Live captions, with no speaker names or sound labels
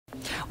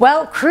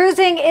Well,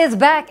 cruising is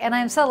back and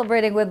I'm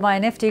celebrating with my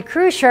nifty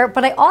cruise shirt,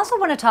 but I also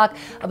want to talk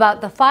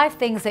about the 5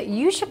 things that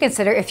you should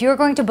consider if you're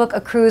going to book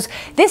a cruise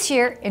this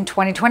year in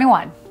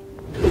 2021.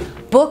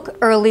 Book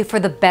early for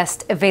the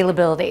best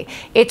availability.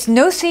 It's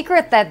no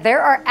secret that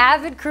there are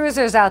avid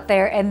cruisers out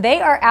there and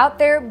they are out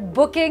there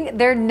booking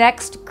their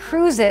next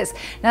cruises.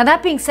 Now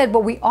that being said,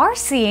 what we are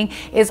seeing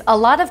is a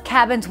lot of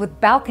cabins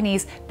with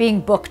balconies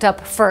being booked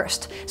up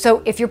first.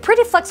 So if you're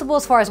pretty flexible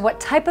as far as what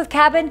type of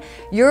cabin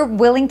you're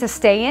willing to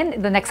stay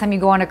in the next time you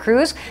go on a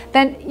cruise,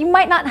 then you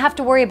might not have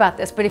to worry about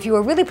this. But if you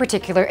are really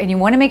particular and you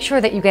want to make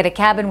sure that you get a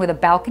cabin with a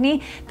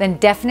balcony, then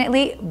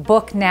definitely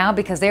book now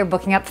because they're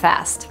booking up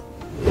fast.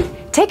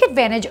 Take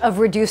advantage of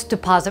reduced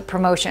deposit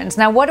promotions.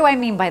 Now, what do I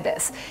mean by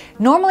this?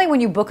 Normally,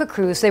 when you book a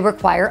cruise, they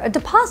require a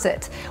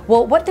deposit.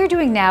 Well, what they're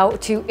doing now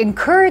to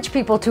encourage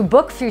people to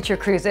book future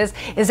cruises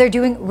is they're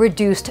doing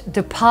reduced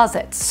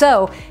deposits.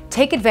 So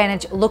take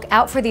advantage, look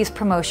out for these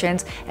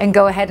promotions, and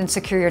go ahead and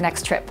secure your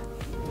next trip.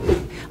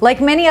 Like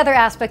many other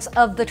aspects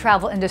of the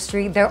travel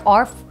industry, there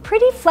are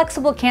pretty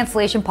flexible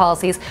cancellation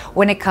policies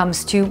when it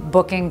comes to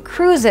booking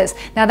cruises.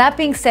 Now that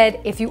being said,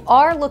 if you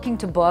are looking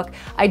to book,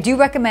 I do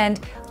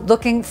recommend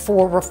looking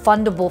for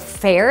refundable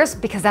fares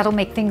because that'll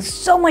make things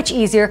so much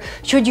easier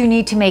should you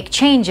need to make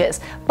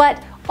changes.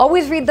 But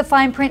always read the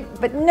fine print,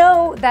 but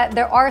know that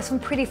there are some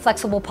pretty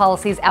flexible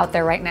policies out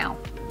there right now.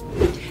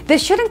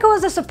 This shouldn't go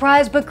as a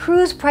surprise, but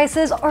cruise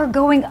prices are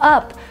going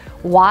up.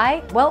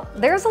 Why? Well,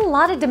 there's a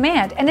lot of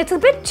demand and it's a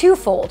bit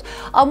twofold.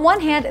 On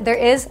one hand, there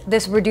is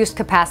this reduced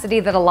capacity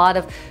that a lot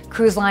of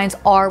cruise lines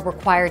are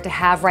required to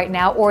have right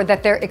now or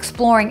that they're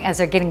exploring as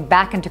they're getting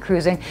back into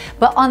cruising.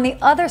 But on the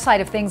other side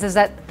of things is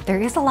that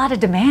there is a lot of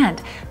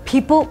demand.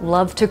 People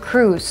love to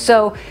cruise.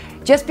 So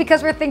just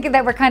because we're thinking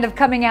that we're kind of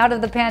coming out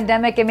of the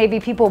pandemic and maybe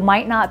people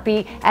might not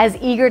be as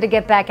eager to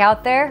get back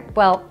out there,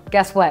 well,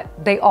 guess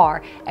what? They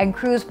are, and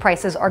cruise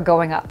prices are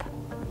going up.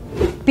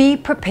 Be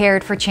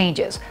prepared for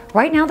changes.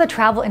 Right now, the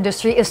travel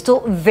industry is still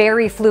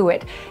very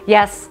fluid.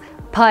 Yes,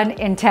 pun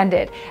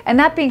intended. And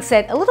that being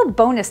said, a little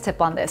bonus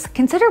tip on this.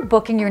 Consider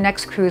booking your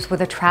next cruise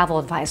with a travel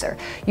advisor.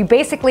 You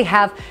basically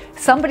have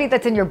somebody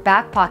that's in your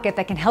back pocket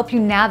that can help you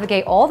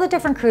navigate all the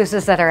different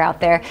cruises that are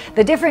out there,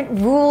 the different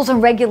rules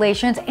and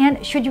regulations,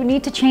 and should you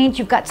need to change,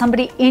 you've got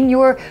somebody in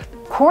your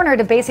corner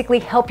to basically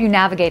help you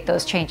navigate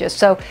those changes.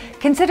 So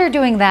consider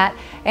doing that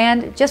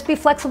and just be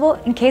flexible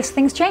in case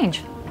things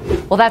change.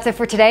 Well, that's it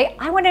for today.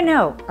 I want to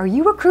know, are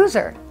you a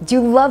cruiser? Do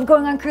you love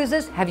going on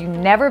cruises? Have you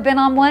never been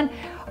on one?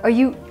 Are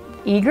you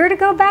eager to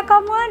go back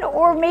on one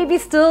or maybe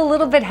still a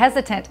little bit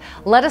hesitant?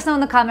 Let us know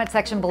in the comment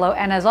section below.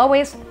 And as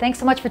always, thanks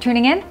so much for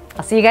tuning in.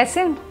 I'll see you guys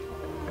soon.